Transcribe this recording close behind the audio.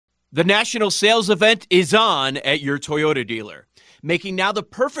The national sales event is on at your Toyota dealer, making now the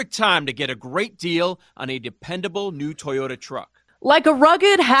perfect time to get a great deal on a dependable new Toyota truck. Like a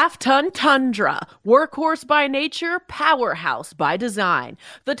rugged half-ton Tundra, workhorse by nature, powerhouse by design.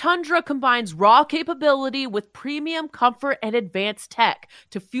 The Tundra combines raw capability with premium comfort and advanced tech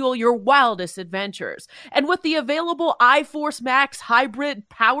to fuel your wildest adventures. And with the available iForce Max hybrid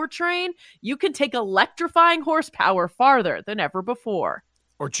powertrain, you can take electrifying horsepower farther than ever before.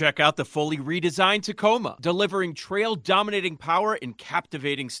 Or check out the fully redesigned Tacoma, delivering trail-dominating power in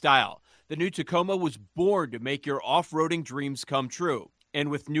captivating style. The new Tacoma was born to make your off-roading dreams come true.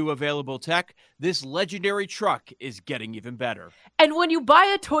 And with new available tech, this legendary truck is getting even better. And when you buy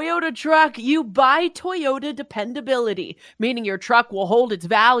a Toyota truck, you buy Toyota dependability, meaning your truck will hold its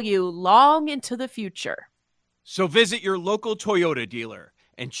value long into the future. So visit your local Toyota dealer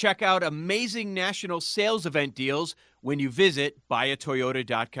and check out amazing national sales event deals when you visit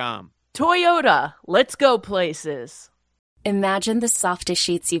buyatoyota.com. Toyota, let's go places. Imagine the softest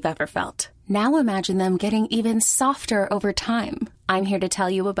sheets you've ever felt. Now imagine them getting even softer over time. I'm here to tell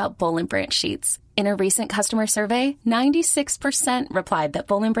you about Boll & Branch sheets. In a recent customer survey, 96% replied that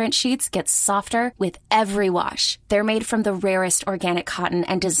Boll & Branch sheets get softer with every wash. They're made from the rarest organic cotton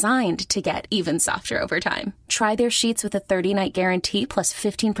and designed to get even softer over time. Try their sheets with a 30-night guarantee plus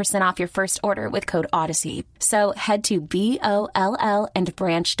 15% off your first order with code Odyssey. So head to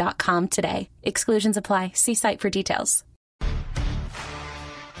BOLL&branch.com today. Exclusions apply. See site for details.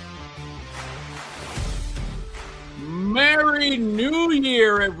 Merry New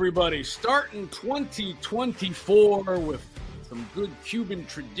Year, everybody. Starting 2024 with some good Cuban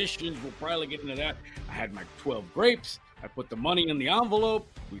traditions. We'll probably get into that. I had my 12 grapes. I put the money in the envelope.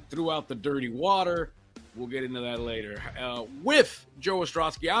 We threw out the dirty water. We'll get into that later. With Joe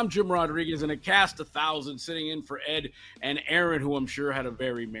Ostrowski, I'm Jim Rodriguez, and a cast of thousands sitting in for Ed and Aaron, who I'm sure had a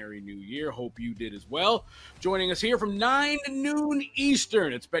very Merry New Year. Hope you did as well. Joining us here from 9 to noon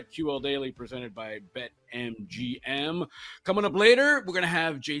Eastern, it's BetQL Daily presented by BetMGM. Coming up later, we're going to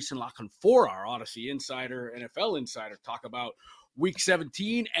have Jason Lockenfor, our Odyssey Insider, NFL Insider, talk about Week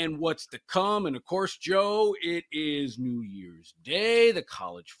 17 and what's to come. And of course, Joe, it is New Year's Day. The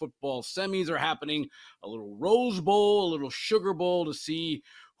college football semis are happening. A little Rose Bowl, a little Sugar Bowl to see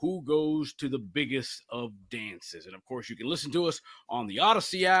who goes to the biggest of dances. And of course, you can listen to us on the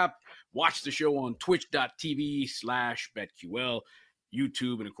Odyssey app, watch the show on twitch.tv/BetQL,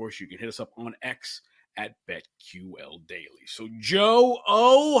 YouTube, and of course, you can hit us up on X at BetQL Daily. So, Joe,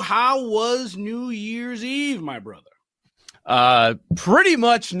 how was New Year's Eve, my brother? Pretty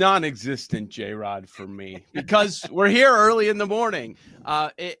much non-existent, J-Rod, for me, because we're here early in the morning.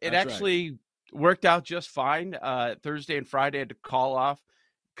 It actually worked out just fine. Thursday and Friday I had to call off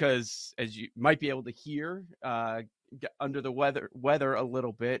because, as you might be able to hear, under the weather a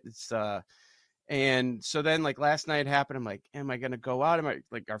little bit. It's and so then like last night happened. I'm like, am I going to go out?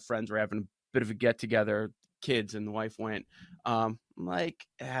 Our friends were having a bit of a get together, kids, and the wife went. I'm like,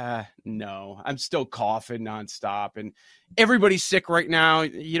 no, I'm still coughing nonstop, and everybody's sick right now.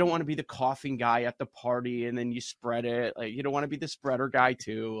 You don't want to be the coughing guy at the party, and then you spread it. Like, you don't want to be the spreader guy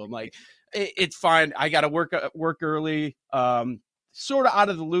too. I'm like, it's fine. I got to work early. Sort of out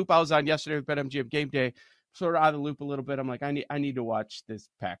of the loop. I was on yesterday with BetMGM Game Day. Sort of out of the loop a little bit. I'm like, I need to watch this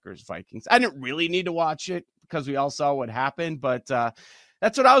Packers Vikings. I didn't really need to watch it because we all saw what happened, but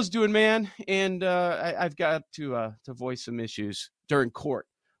that's what I was doing, man. And I've got to voice some issues during court,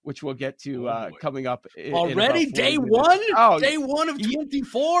 which we'll get to coming up. Already day one? Day one of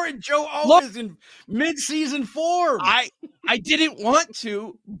 24? And Joe is in mid-season form. I didn't want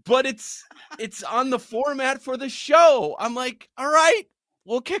to, but it's on the format for the show. I'm like, all right,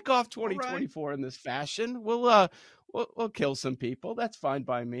 we'll kick off 2024 in this fashion. We'll kill some people. That's fine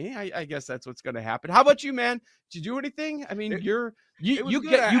by me. I guess that's what's going to happen. How about you, man? Did you do anything? I mean, you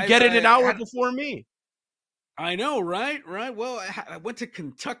get it an hour before me. I know, right? Well, I went to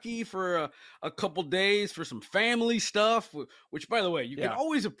Kentucky for a couple days for some family stuff, which, by the way, you can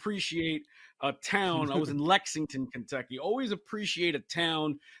always appreciate a town. I was in Lexington, Kentucky. Always appreciate a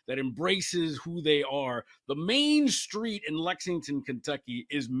town that embraces who they are. The main street in Lexington, Kentucky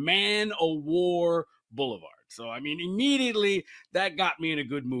is Man-O-War Boulevard. So, I mean, immediately that got me in a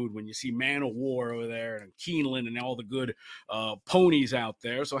good mood when you see Man-O-War over there and Keeneland and all the good ponies out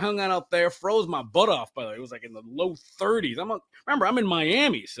there. So, hung out there, froze my butt off, by the way. It was like in the low 30s. Remember, I'm in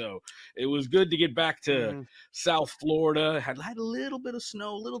Miami, so it was good to get back to South Florida. Had a little bit of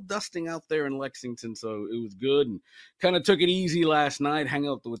snow, a little dusting out there in Lexington, so it was good. And kind of took it easy last night, hang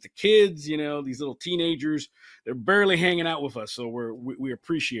out with the kids, these little teenagers. They're barely hanging out with us, so we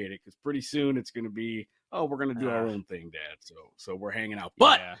appreciate it because pretty soon it's going to be oh, we're going to do our own thing, Dad. So we're hanging out.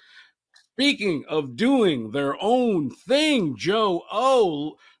 But speaking of doing their own thing,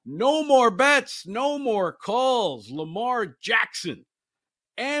 Joe, no more bets, no more calls. Lamar Jackson,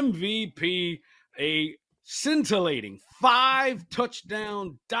 MVP, a scintillating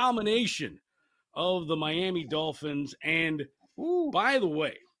 5-touchdown domination of the Miami Dolphins. And by the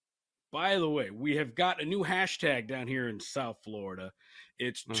way, we have got a new hashtag down here in South Florida.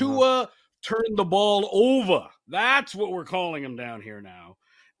 It's Tua turn the ball over. That's what we're calling him down here now.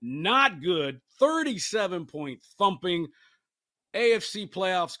 Not good. 37-point thumping. AFC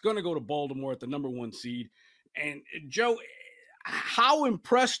playoffs, going to go to Baltimore at the number 1 seed. And Joe, how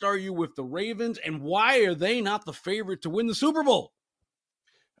impressed are you with the Ravens, and why are they not the favorite to win the Super Bowl?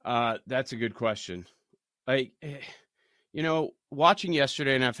 That's a good question. Watching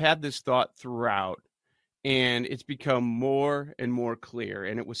yesterday, and I've had this thought throughout, and it's become more and more clear,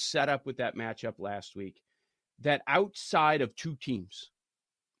 and it was set up with that matchup last week, that outside of two teams,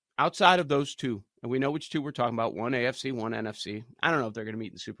 outside of those two, and we know which two we're talking about, one AFC, one NFC. I don't know if they're going to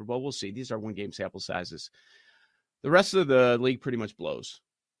meet in the Super Bowl. We'll see. These are one-game sample sizes. The rest of the league pretty much blows,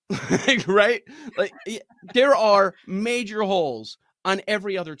 right? Like, there are major holes on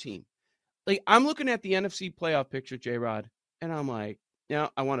every other team. Like, I'm looking at the NFC playoff picture, J-Rod, and I'm like,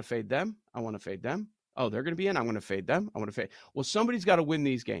 I want to fade them. I want to fade them. Oh, they're going to be in. I'm going to fade them. I want to fade. Well, somebody's got to win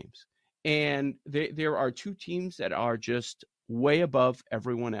these games. And there are two teams that are just way above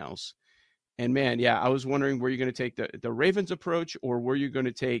everyone else. And, man, I was wondering, were you going to take the Ravens approach, or were you going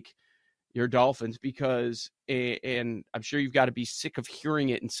to take your Dolphins? Because, and I'm sure you've got to be sick of hearing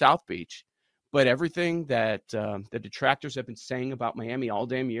it in South Beach, but everything that the detractors have been saying about Miami all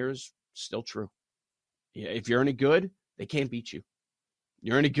damn year is still true. If you're any good, they can't beat you.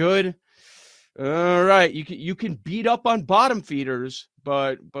 You're any good, all right, you can beat up on bottom feeders,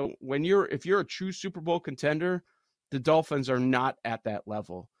 but if you're a true Super Bowl contender, the Dolphins are not at that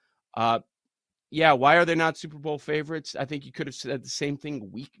level. Why are they not Super Bowl favorites? I think you could have said the same thing a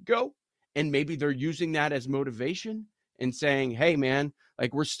week ago, and maybe they're using that as motivation and saying, hey, man,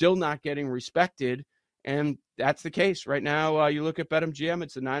 like, we're still not getting respected. And that's the case right now. You look at BetMGM,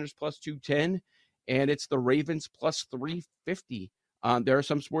 it's the Niners plus 210, and it's the Ravens plus 350. There are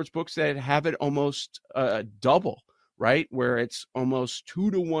some sports books that have it almost double, right? Where it's almost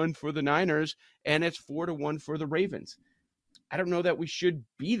 2-1 for the Niners and it's 4-1 for the Ravens. I don't know that we should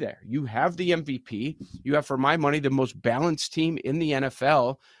be there. You have the MVP. You have, for my money, the most balanced team in the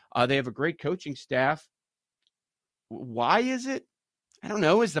NFL. They have a great coaching staff. Why is it? I don't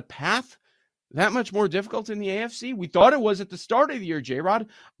know. Is the path that much more difficult in the AFC? We thought it was at the start of the year, J-Rod.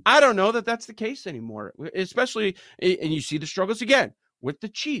 I don't know that that's the case anymore, especially, and you see the struggles again with the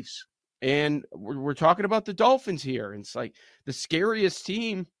Chiefs. And we're talking about the Dolphins here. And it's like the scariest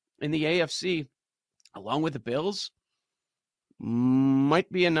team in the AFC, along with the Bills,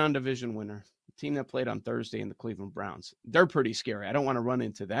 might be a non-division winner. The team that played on Thursday in the Cleveland Browns. They're pretty scary. I don't want to run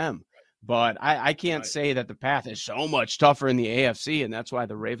into them. But I can't say that the path is so much tougher in the AFC, and that's why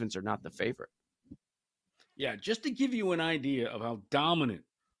the Ravens are not the favorite. Yeah, just to give you an idea of how dominant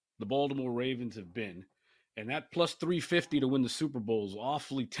the Baltimore Ravens have been, and that plus 350 to win the Super Bowl is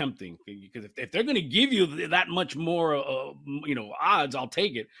awfully tempting, because if they're going to give you that much more, odds, I'll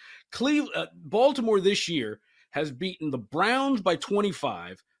take it. Baltimore this year has beaten the Browns by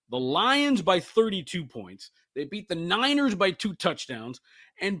 25, the Lions by 32 points. They beat the Niners by 2 touchdowns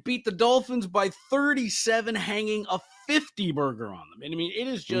and beat the Dolphins by 37, hanging a 50 burger on them. And I mean, it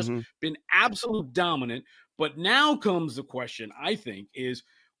has just been absolute dominant. But now comes the question, I think, is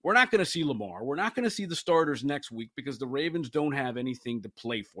we're not going to see Lamar. We're not going to see the starters next week because the Ravens don't have anything to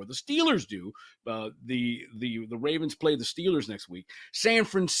play for. The Steelers do. The Ravens play the Steelers next week. San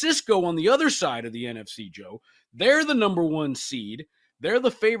Francisco on the other side of the NFC, Joe, they're the number 1 seed. They're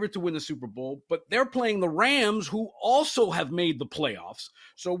the favorite to win the Super Bowl, but they're playing the Rams, who also have made the playoffs.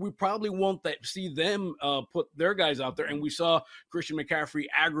 So we probably won't see them put their guys out there. And we saw Christian McCaffrey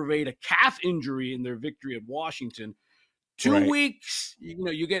aggravate a calf injury in their victory at Washington. 2 weeks,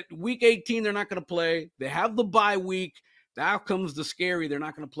 you get week 18, they're not going to play. They have the bye week. Now comes the scary. They're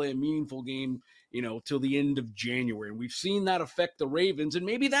not going to play a meaningful game, till the end of January. And we've seen that affect the Ravens. And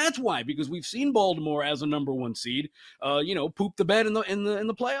maybe that's why, because we've seen Baltimore as a number 1 seed, poop the bed in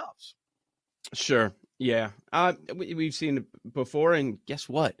the playoffs. Sure. Yeah. We've seen it before. And guess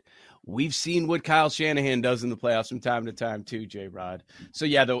what? We've seen what Kyle Shanahan does in the playoffs from time to time too, J-Rod. So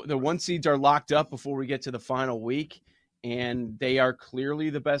yeah, the 1 seeds are locked up before we get to the final week. And they are clearly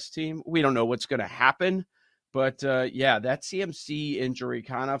the best team. We don't know what's going to happen. But, that CMC injury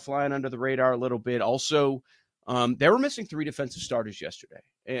kind of flying under the radar a little bit. Also, They were missing 3 defensive starters yesterday,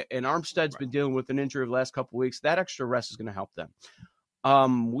 and Armstead's been dealing with an injury the last couple of weeks. That extra rest is going to help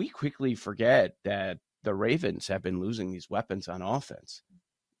them. We quickly forget that the Ravens have been losing these weapons on offense.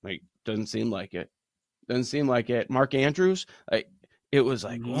 Like, doesn't seem like it. Doesn't seem like it. Mark Andrews, it was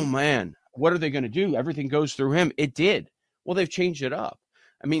like, oh man, what are they going to do? Everything goes through him. It did. Well, they've changed it up.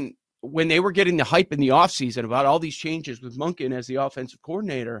 I mean, when they were getting the hype in the offseason about all these changes with Monken as the offensive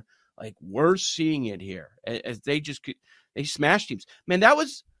coordinator, like, we're seeing it here as they smashed teams. Man, that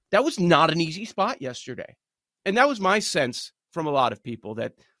was not an easy spot yesterday. And that was my sense from a lot of people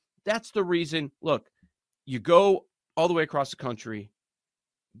that's the reason. Look, you go all the way across the country.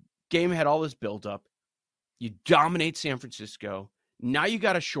 Game had all this buildup. You dominate San Francisco. Now you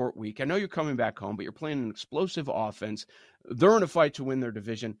got a short week. I know you're coming back home, but you're playing an explosive offense. They're in a fight to win their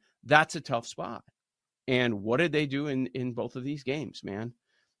division. That's a tough spot. And what did they do in both of these games, man?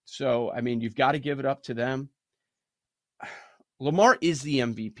 So, I mean, you've got to give it up to them. Lamar is the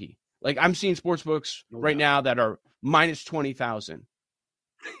MVP. Like, I'm seeing sportsbooks right now that are minus 20,000.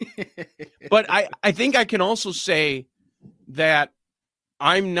 But I think I can also say that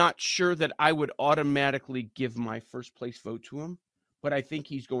I'm not sure that I would automatically give my first place vote to him, but I think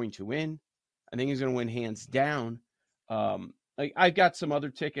he's going to win. I think he's going to win hands down. I've got some other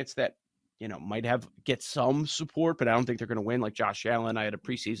tickets that, might get some support, but I don't think they're going to win, like Josh Allen. I had a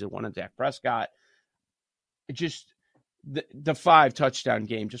preseason one on Dak Prescott. Just the 5 touchdown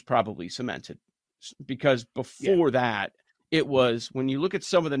game just probably cemented, because before that, it was, when you look at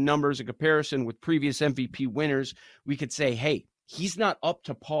some of the numbers in comparison with previous MVP winners, we could say, hey, he's not up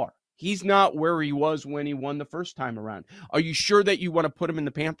to par. He's not where he was when he won the first time around. Are you sure that you want to put him in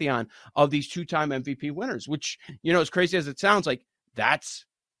the pantheon of these 2-time MVP winners? Which, as crazy as it sounds, like, that's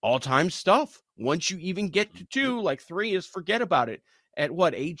all-time stuff. Once you even get to 2, like 3 is forget about it. At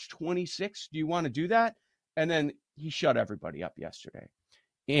what, age 26? Do you want to do that? And then he shut everybody up yesterday.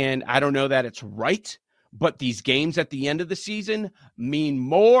 And I don't know that it's right, but these games at the end of the season mean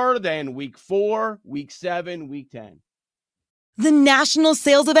more than week 4, week 7, week 10. The national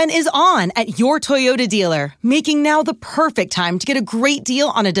sales event is on at your Toyota dealer, making now the perfect time to get a great deal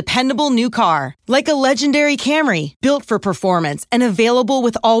on a dependable new car. Like a legendary Camry, built for performance and available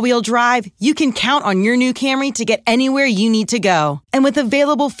with all-wheel drive, you can count on your new Camry to get anywhere you need to go. And with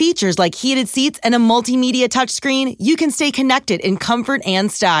available features like heated seats and a multimedia touchscreen, you can stay connected in comfort and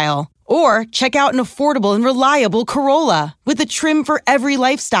style. Or check out an affordable and reliable Corolla with a trim for every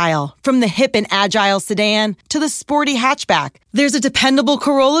lifestyle, from the hip and agile sedan to the sporty hatchback. There's a dependable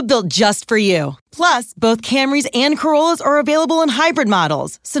Corolla built just for you. Plus, both Camrys and Corollas are available in hybrid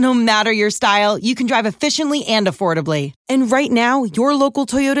models, so no matter your style, you can drive efficiently and affordably. And right now, your local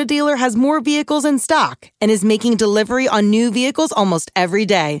Toyota dealer has more vehicles in stock and is making delivery on new vehicles almost every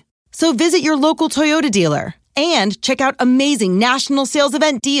day. So visit your local Toyota dealer. And check out amazing national sales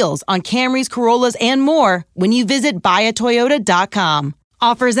event deals on Camrys, Corollas, and more when you visit buyatoyota.com.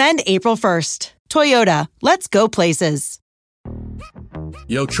 Offers end April 1st. Toyota, let's go places.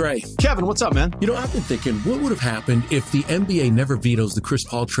 Yo, Trey. Kevin, what's up, man? I've been thinking, what would have happened if the NBA never vetoes the Chris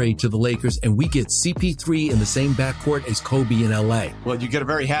Paul trade to the Lakers and we get CP3 in the same backcourt as Kobe in LA? Well, you get a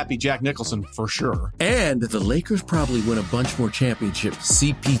very happy Jack Nicholson for sure. And the Lakers probably win a bunch more championships.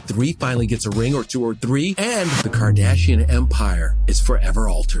 CP3 finally gets a ring or 2 or 3, and the Kardashian empire is forever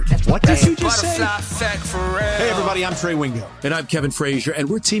altered. What did you just say? Hey, everybody, I'm Trey Wingo. And I'm Kevin Frazier, and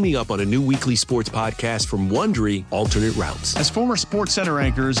we're teaming up on a new weekly sports podcast from Wondery, Alternate Routes. As former Sports Center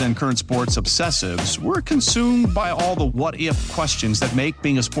anchors and current sports obsessives, we're consumed by all the what-if questions that make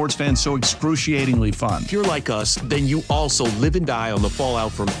being a sports fan so excruciatingly fun. If you're like us, then you also live and die on the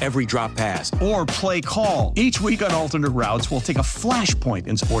fallout from every drop pass. Or play call. Each week on Alternate Routes, we'll take a flashpoint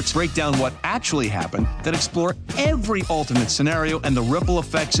in sports, break down what actually happened, then explore every alternate scenario and the ripple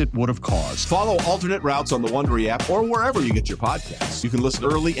effects it would have caused. Follow Alternate Routes on the Wondery app or wherever you get your podcasts. You can listen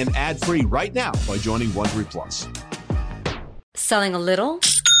early and ad-free right now by joining Wondery Plus. Selling a little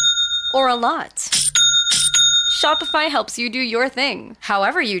or a lot? Shopify helps you do your thing,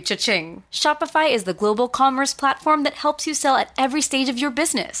 however you cha-ching. Shopify is the global commerce platform that helps you sell at every stage of your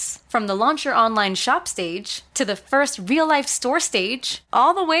business. From the launch your online shop stage, to the first real-life store stage,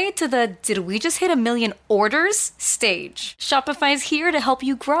 all the way to the did we just hit 1 million orders stage. Shopify's here to help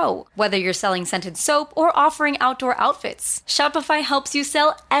you grow. Whether you're selling scented soap or offering outdoor outfits, Shopify helps you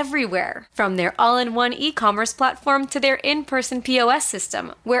sell everywhere. From their all-in-one e-commerce platform to their in-person POS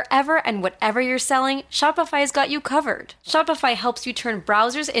system, wherever and whatever you're selling, Shopify's got got you covered. Shopify helps you turn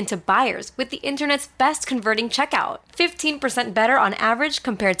browsers into buyers with the internet's best converting checkout. 15% better on average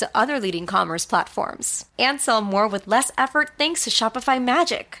compared to other leading commerce platforms. And sell more with less effort thanks to Shopify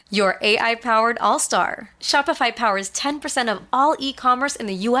Magic, your AI-powered all-star. Shopify powers 10% of all e-commerce in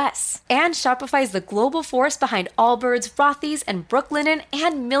the U.S. And Shopify is the global force behind Allbirds, Rothy's, and Brooklinen,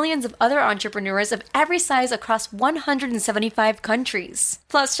 and millions of other entrepreneurs of every size across 175 countries.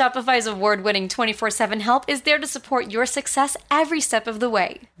 Plus, Shopify's award-winning 24/7 help is there to support your success every step of the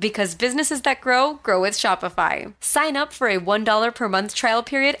way. Because businesses that grow, grow with Shopify. Sign up for a $1 per month trial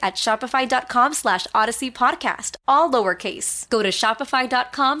period at shopify.com/Odyssey Podcast, all lowercase. Go to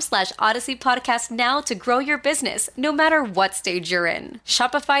shopify.com/Odyssey Podcast now to grow your business, no matter what stage you're in.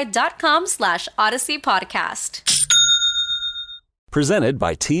 Shopify.com/Odyssey Podcast. Presented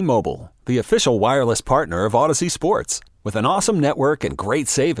by T-Mobile, the official wireless partner of Odyssey Sports. With an awesome network and great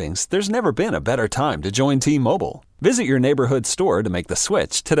savings, there's never been a better time to join T-Mobile. Visit your neighborhood store to make the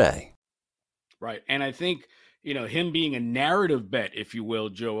switch today. Right. And I think, him being a narrative bet, if you will,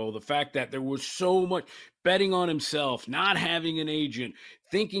 Joel, the fact that there was so much betting on himself, not having an agent,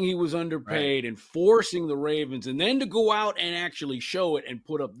 thinking he was underpaid, and forcing the Ravens, and then to go out and actually show it and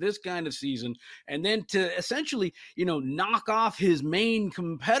put up this kind of season, and then to essentially, knock off his main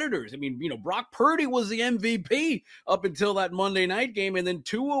competitors. I mean, Brock Purdy was the MVP up until that Monday night game, and then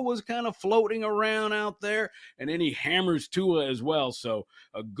Tua was kind of floating around out there, and then he hammers Tua as well. So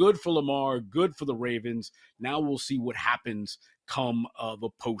good for Lamar, good for the Ravens. Now we'll see what happens come the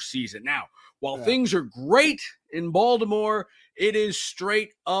postseason. Now, while things are great in Baltimore, it is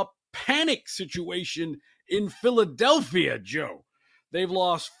straight up panic situation in Philadelphia, Joe. They've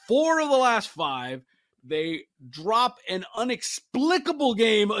lost 4 of the last 5. They drop an inexplicable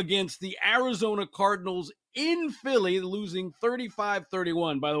game against the Arizona Cardinals in Philly, losing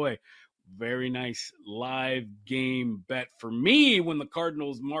 35-31. By the way, very nice live game bet for me when the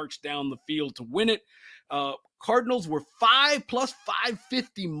Cardinals marched down the field to win it. Cardinals were 5 plus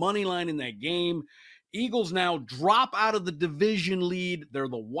 550 money line in that game. Eagles now drop out of the division lead. They're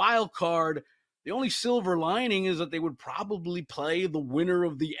the wild card. The only silver lining is that they would probably play the winner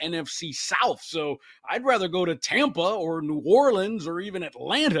of the NFC South. So I'd rather go to Tampa or New Orleans or even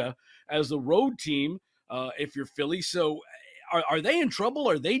Atlanta as the road team if you're Philly. So are they in trouble?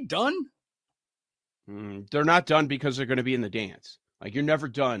 Are they done? They're not done because they're going to be in the dance. Like, you're never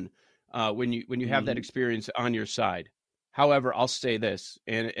done when you have that experience on your side. However, I'll say this,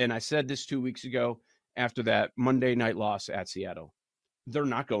 and I said this 2 weeks ago after that Monday night loss at Seattle. They're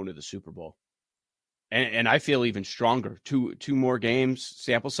not going to the Super Bowl. And I feel even stronger. Two more games,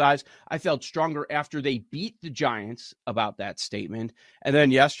 sample size. I felt stronger after they beat the Giants about that statement. And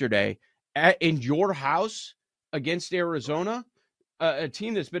then yesterday, in your house against Arizona, a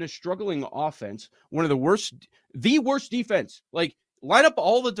team that's been a struggling offense, the worst defense. Like, line up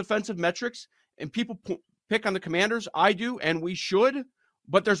all the defensive metrics, and people pick on the Commanders. I do, and we should.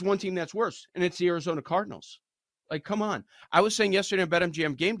 But there's one team that's worse, and it's the Arizona Cardinals. Like, come on. I was saying yesterday on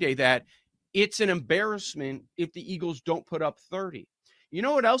BetMGM Game Day that it's an embarrassment if the Eagles don't put up 30. You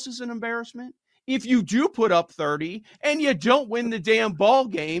know what else is an embarrassment? If you do put up 30 and you don't win the damn ball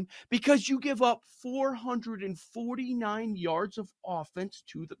game because you give up 449 yards of offense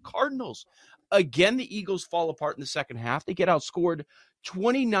to the Cardinals. Again, the Eagles fall apart in the second half. They get outscored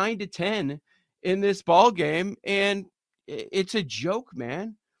 29-10 in this ball game, and it's a joke,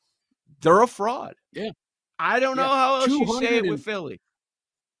 man. They're a fraud. Yeah. I don't know how else you say it with Philly.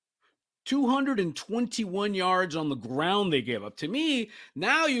 221 yards on the ground they gave up. To me,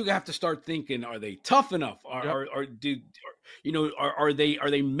 now you have to start thinking: are they tough enough? Are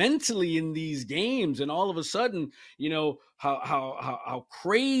they mentally in these games? And all of a sudden, how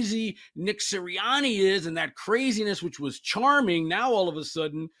crazy Nick Sirianni is, and that craziness which was charming. Now all of a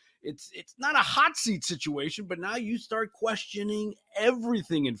sudden, it's not a hot seat situation, but now you start questioning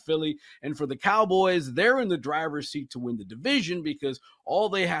everything in Philly. And for the Cowboys, they're in the driver's seat to win the division because all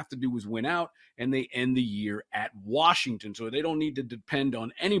they have to do is win out, and they end the year at Washington. So they don't need to depend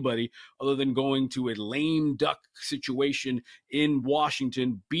on anybody other than going to a lame duck situation in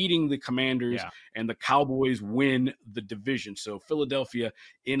Washington, beating the Commanders, and the Cowboys win the division. So Philadelphia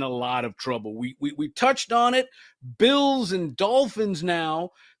in a lot of trouble. We touched on it. Bills and Dolphins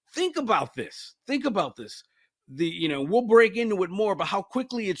now. Think about this. We'll break into it more, but how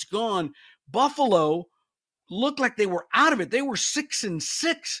quickly it's gone. Buffalo looked like they were out of it. They were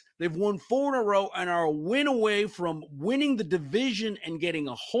 6-6. They've won 4 in a row and are a win away from winning the division and getting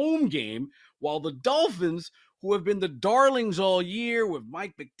a home game, while the Dolphins, who have been the darlings all year with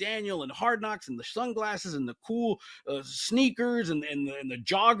Mike McDaniel and Hard Knocks and the sunglasses and the cool sneakers and the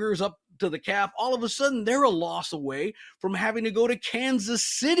joggers up to the cap. All of a sudden, they're a loss away from having to go to Kansas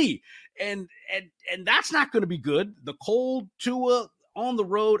City. And that's not going to be good. The cold Tua on the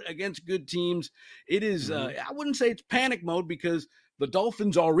road against good teams. It is, I wouldn't say it's panic mode because the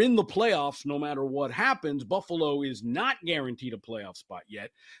Dolphins are in the playoffs no matter what happens. Buffalo is not guaranteed a playoff spot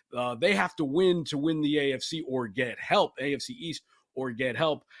yet. They have to win the AFC or get help, AFC East or get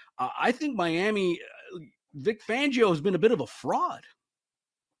help. I think Miami, Vic Fangio has been a bit of a fraud.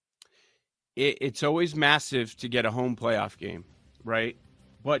 It's always massive to get a home playoff game, right?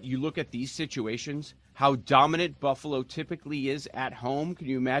 But you look at these situations, how dominant Buffalo typically is at home. Can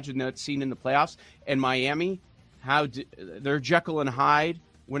you imagine that scene in the playoffs? And Miami, they're Jekyll and Hyde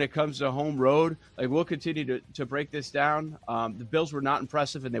when it comes to home road. Like, we'll continue to break this down. The Bills were not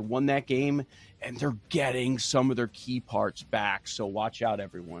impressive, and they won that game, and they're getting some of their key parts back. So watch out,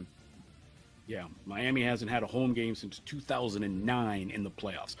 everyone. Yeah, Miami hasn't had a home game since 2009 in the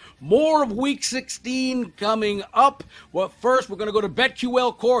playoffs. More of Week 16 coming up. Well, first, we're going to go to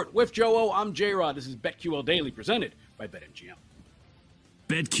BetQL Court with Joe O. I'm J-Rod. This is BetQL Daily, presented by BetMGM.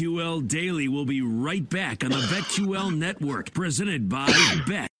 BetQL Daily will be right back on the BetQL Network, presented by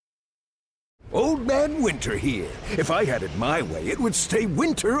Bet. Old Man Winter here. If I had it my way, it would stay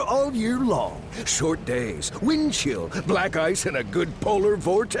winter all year long. Short days, wind chill, black ice, and a good polar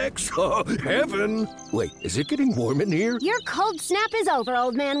vortex. Oh, heaven. Wait, is it getting warm in here? Your cold snap is over,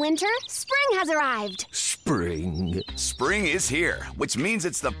 Old Man Winter. Spring has arrived. Spring. Spring is here, which means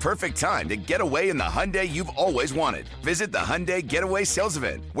it's the perfect time to get away in the Hyundai you've always wanted. Visit the Hyundai Getaway Sales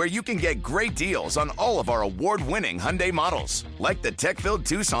Event, where you can get great deals on all of our award-winning Hyundai models, like the tech-filled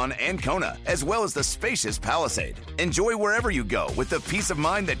Tucson and Kona, as well as the spacious Palisade. Enjoy wherever you go with the peace of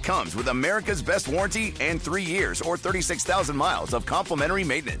mind that comes with America's best warranty and 3 years or 36,000 miles of complimentary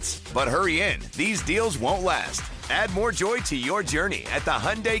maintenance. But hurry in, these deals won't last. Add more joy to your journey at the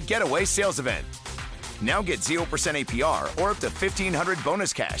Hyundai Getaway Sales Event. Now get 0% APR or up to $1,500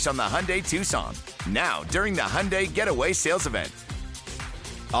 bonus cash on the Hyundai Tucson. Now, during the Hyundai Getaway Sales Event.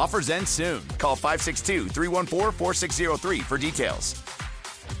 Offers end soon. Call 562-314-4603 for details.